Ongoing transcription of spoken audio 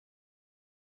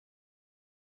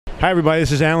Hi, everybody.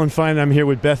 This is Alan Fine. I'm here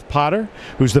with Beth Potter,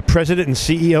 who's the president and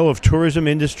CEO of Tourism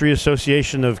Industry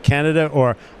Association of Canada,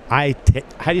 or how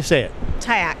do you say it?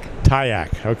 TIAC.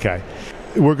 TIAC, okay.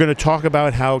 We're going to talk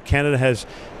about how Canada has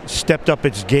stepped up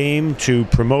its game to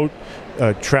promote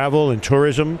travel and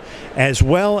tourism, as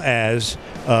well as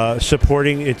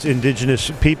supporting its Indigenous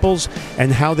peoples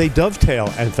and how they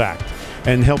dovetail, in fact,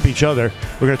 and help each other.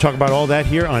 We're going to talk about all that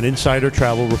here on Insider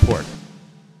Travel Report.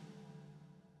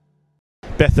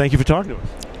 Beth, thank you for talking to us.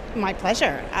 My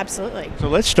pleasure, absolutely. So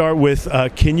let's start with,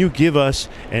 can you give us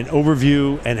an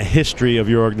overview and a history of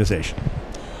your organization?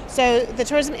 So the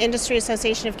Tourism Industry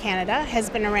Association of Canada has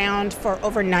been around for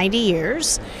over 90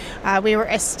 years. We were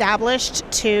established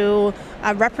to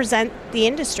represent the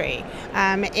industry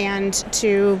and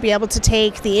to be able to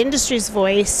take the industry's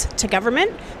voice to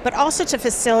government, but also to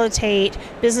facilitate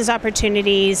business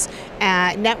opportunities,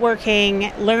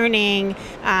 networking, learning,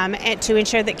 and to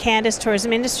ensure that Canada's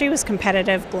tourism industry was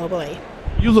competitive globally.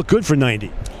 You look good for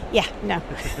 90. Yeah, no.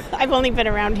 I've only been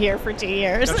around here for 2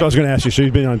 years. That's what I was going to ask you. So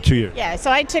you've been on 2 years. Yeah, so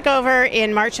I took over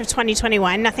in March of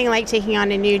 2021. Nothing like taking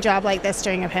on a new job like this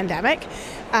during a pandemic.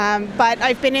 But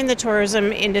I've been in the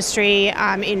tourism industry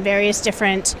in various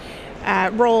different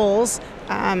roles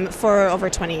for over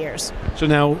 20 years. So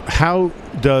now,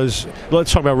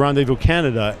 let's talk about Rendezvous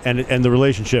Canada and the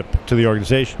relationship to the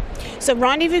organization. So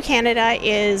Rendezvous Canada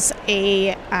is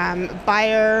a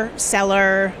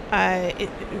buyer-seller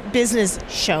business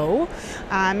show,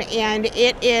 and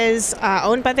it is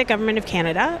owned by the Government of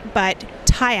Canada, but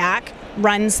TIAC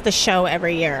runs the show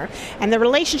every year. And the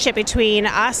relationship between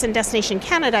us and Destination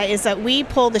Canada is that we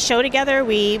pull the show together,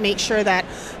 we make sure that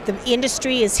the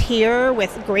industry is here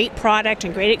with great product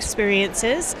and great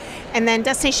experiences, and then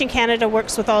Destination Canada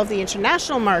works with all of the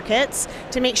international markets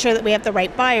to make sure that we have the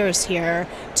right buyers here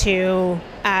to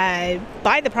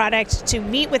buy the product, to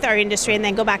meet with our industry, and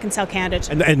then go back and sell Canada.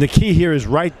 And the key here is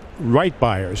right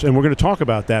buyers, and we're going to talk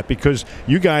about that because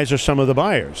you guys are some of the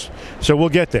buyers. So we'll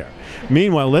get there.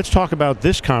 Meanwhile, let's talk about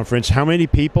this conference. How many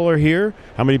people are here?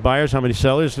 How many buyers? How many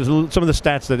sellers? Some of the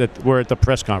stats that were at the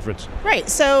press conference. Right.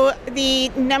 So the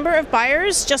number of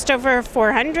buyers, just over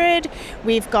 400.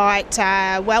 We've got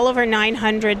well over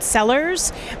 900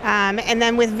 sellers. And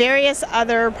then with various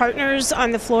other partners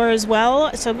on the floor as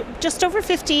well. So just over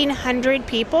 1,500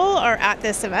 people are at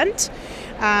this event.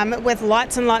 With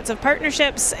lots and lots of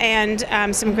partnerships and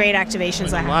some great activations.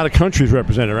 A lot of countries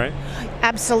represented, right?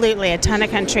 Absolutely, a ton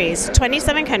of countries.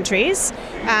 27 countries,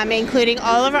 including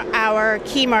all of our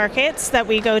key markets that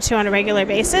we go to on a regular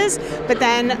basis. But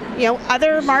then,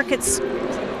 other markets,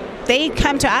 they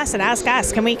come to us and ask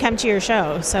us, can we come to your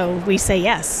show? So we say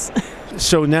yes.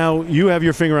 So now you have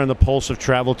your finger on the pulse of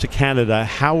travel to Canada.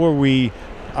 How are we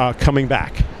coming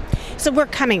back? So we're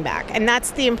coming back, and that's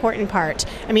the important part.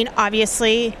 I mean,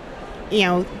 obviously,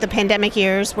 the pandemic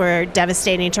years were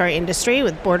devastating to our industry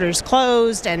with borders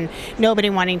closed and nobody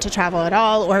wanting to travel at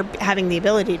all or having the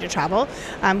ability to travel.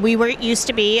 We used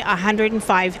to be a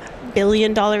 $105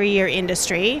 billion a year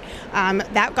industry.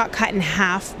 That got cut in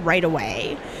half right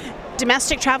away.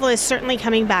 Domestic travel is certainly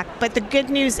coming back, but the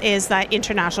good news is that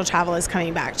international travel is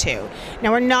coming back too.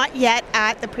 Now, we're not yet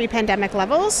at the pre-pandemic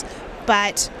levels,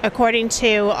 but according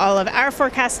to all of our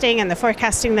forecasting and the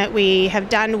forecasting that we have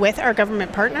done with our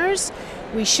government partners,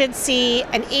 we should see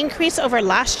an increase over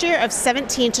last year of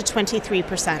 17 to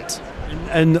 23%.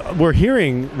 And we're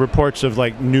hearing reports of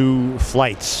new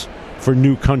flights for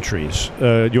new countries.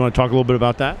 Do you want to talk a little bit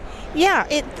about that? Yeah,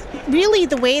 really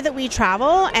the way that we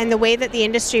travel and the way that the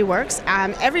industry works,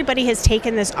 everybody has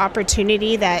taken this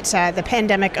opportunity that the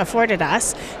pandemic afforded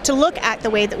us to look at the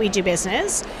way that we do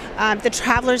business, the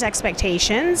travelers'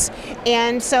 expectations,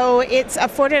 and so it's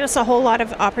afforded us a whole lot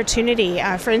of opportunity.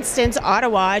 For instance,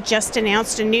 Ottawa just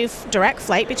announced a new direct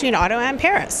flight between Ottawa and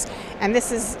Paris, and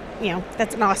this is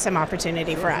that's an awesome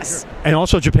opportunity for us. And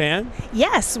also Japan?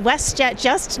 Yes, WestJet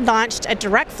just launched a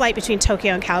direct flight between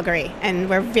Tokyo and Calgary, and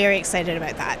we're very excited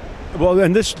about that. Well,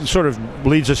 and this sort of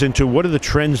leads us into what are the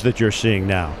trends that you're seeing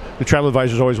now? The travel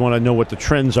advisors always want to know what the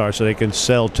trends are so they can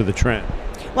sell to the trend.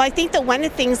 Well, I think that one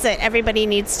of the things that everybody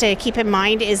needs to keep in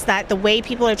mind is that the way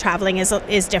people are traveling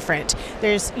is different.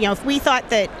 There's, if we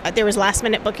thought that there was last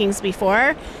minute bookings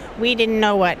before, we didn't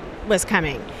know what was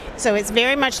coming. So it's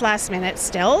very much last minute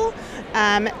still.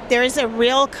 There is a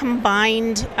real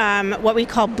combined, what we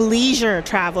call bleisure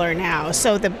traveler now.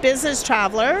 So the business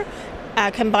traveler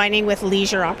combining with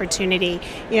leisure opportunity.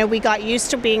 We got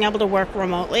used to being able to work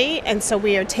remotely, and so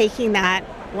we are taking that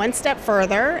one step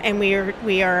further, and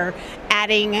we are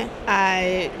adding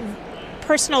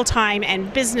personal time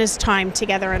and business time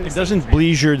together. Doesn't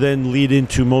bleisure then lead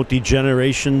into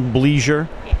multi-generation bleisure?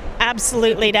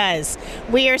 absolutely does.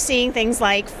 We are seeing things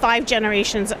like 5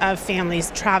 generations of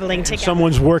families traveling together.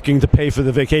 Someone's working to pay for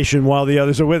the vacation while the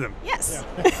others are with them. Yes.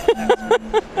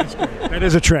 That's great. That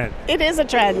is a trend. It is a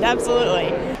trend,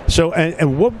 absolutely. So,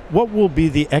 and what will be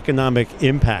the economic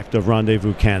impact of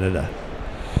Rendezvous Canada?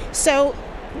 So,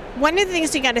 one of the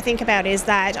things you got to think about is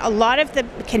that a lot of the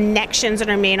connections that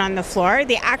are made on the floor,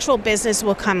 the actual business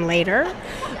will come later.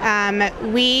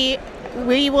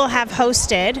 We will have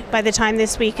hosted, by the time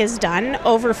this week is done,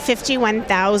 over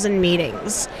 51,000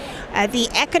 meetings. The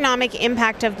economic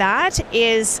impact of that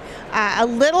is a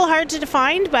little hard to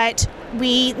define, but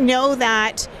we know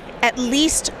that at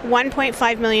least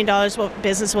 $1.5 million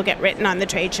business will get written on the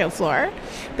trade show floor.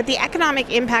 But the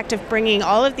economic impact of bringing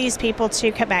all of these people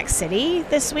to Quebec City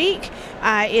this week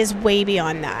is way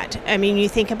beyond that. I mean, you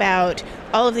think about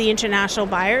all of the international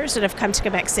buyers that have come to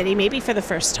Quebec City, maybe for the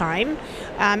first time,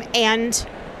 and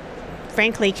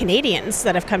frankly, Canadians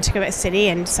that have come to Quebec City,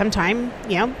 and sometime,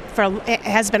 it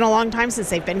has been a long time since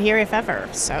they've been here, if ever.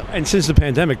 So, and since the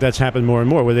pandemic, that's happened more and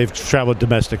more, where they've traveled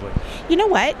domestically. You know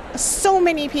what? So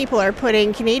many people are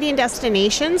putting Canadian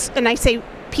destinations, and I say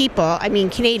people, I mean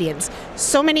Canadians.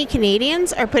 So many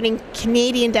Canadians are putting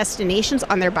Canadian destinations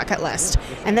on their bucket list,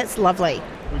 and that's lovely.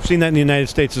 We've seen that in the United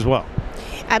States as well.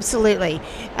 Absolutely.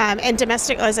 And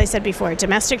domestic, as I said before,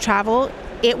 domestic travel,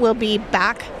 it will be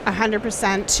back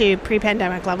 100% to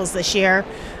pre-pandemic levels this year,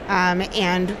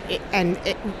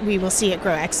 we will see it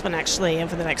grow exponentially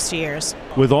over the next few years.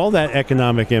 With all that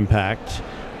economic impact,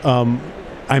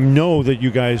 I know that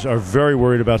you guys are very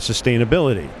worried about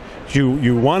sustainability.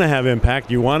 You want to have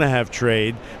impact, you want to have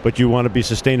trade, but you want to be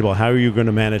sustainable. How are you going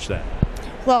to manage that?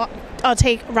 Well, I'll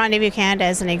take Rendezvous Canada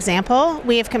as an example.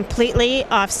 We have completely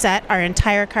offset our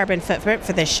entire carbon footprint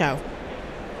for this show.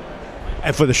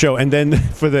 And for the show, and then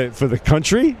for the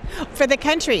country? For the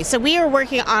country. So we are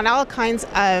working on all kinds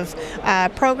of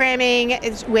programming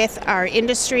with our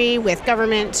industry, with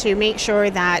government, to make sure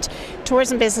that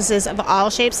tourism businesses of all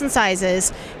shapes and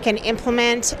sizes can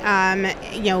implement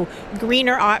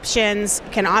greener options,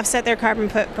 can offset their carbon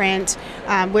footprint.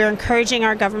 We're encouraging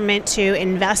our government to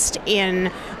invest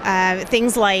in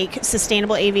things like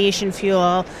sustainable aviation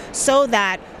fuel, so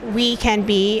that we can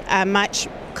be a much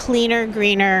cleaner,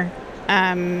 greener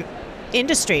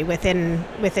industry within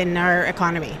our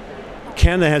economy.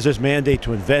 Canada has this mandate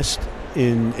to invest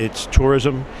in its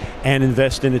tourism and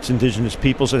invest in its Indigenous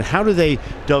peoples. And how do they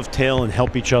dovetail and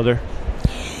help each other?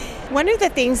 One of the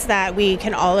things that we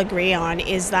can all agree on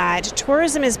is that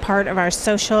tourism is part of our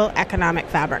social economic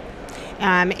fabric.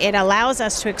 It allows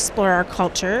us to explore our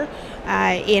culture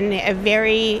in a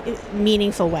very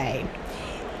meaningful way.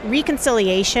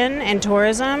 Reconciliation and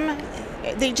tourism,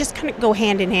 they just kind of go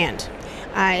hand in hand.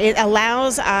 It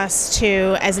allows us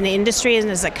to, as an industry and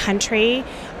as a country,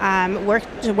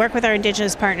 work with our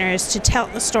Indigenous partners to tell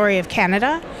the story of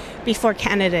Canada before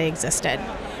Canada existed.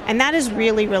 And that is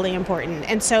really, really important.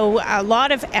 And so a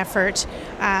lot of effort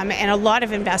and a lot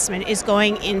of investment is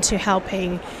going into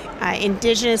helping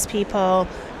Indigenous people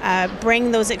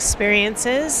bring those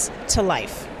experiences to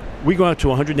life. We go out to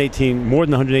more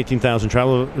than 118,000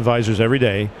 travel advisors every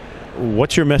day.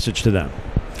 What's your message to them?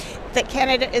 That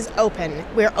Canada is open.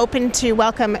 We're open to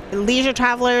welcome leisure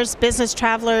travelers, business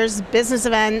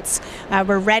events.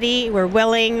 We're ready, we're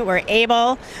willing, we're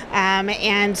able,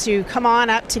 and to come on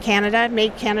up to Canada,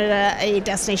 make Canada a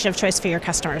destination of choice for your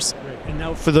customers. And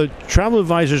now for the travel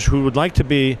advisors who would like to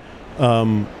be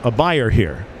a buyer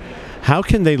here, how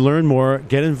can they learn more,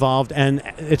 get involved, and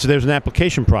there's an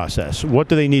application process. What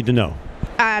do they need to know?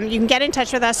 You can get in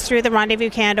touch with us through the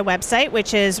Rendezvous Canada website,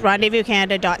 which is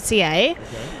rendezvouscanada.ca.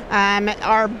 Okay.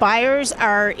 Our buyers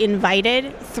are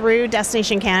invited through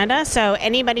Destination Canada, so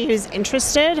anybody who's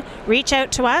interested, reach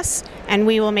out to us, and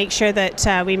we will make sure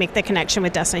that we make the connection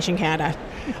with Destination Canada.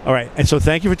 All right, and so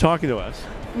thank you for talking to us.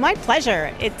 My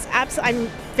pleasure. I'm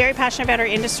very passionate about our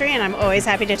industry, and I'm always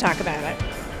happy to talk about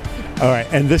it. All right,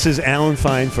 and this is Alan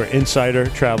Fine for Insider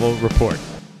Travel Report.